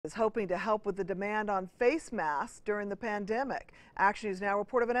Is hoping to help with the demand on face masks during the pandemic. Action News Now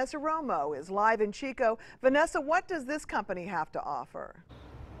reporter Vanessa Romo is live in Chico. Vanessa, what does this company have to offer?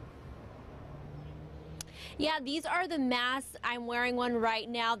 Yeah, these are the masks. I'm wearing one right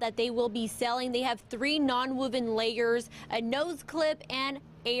now that they will be selling. They have 3 non-woven layers, a nose clip, and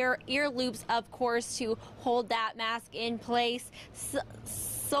ear loops, of course, to hold that mask in place.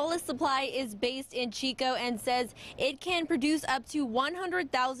 Solace Supply is based in Chico and says it can produce up to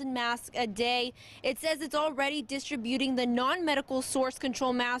 100,000 masks a day. It says it's already distributing the non-medical source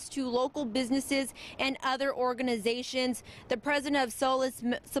control masks to local businesses and other organizations. The president of Solace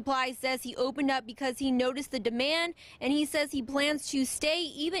Supply says he opened up because he noticed the demand, and he says he plans to stay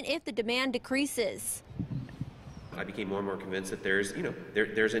even if the demand decreases. I became more and more convinced that there's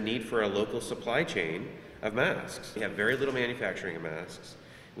a need for a local supply chain of masks. We have very little manufacturing of masks.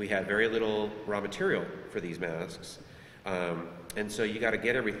 We have very little raw material for these masks. And so you got to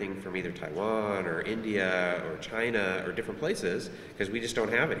get everything from either Taiwan or India or China or different places because we just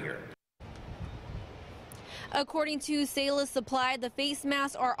don't have it here. According to Solace Supply, the face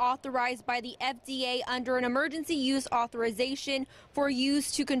masks are authorized by the FDA under an emergency use authorization for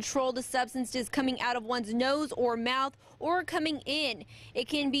use to control the substances coming out of one's nose or mouth or coming in. It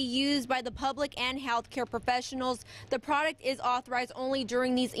can be used by the public and healthcare professionals. The product is authorized only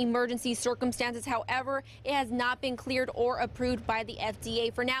during these emergency circumstances. However, it has not been cleared or approved by the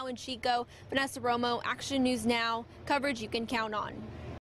FDA. For now in Chico, Vanessa Romo, Action News Now, coverage you can count on.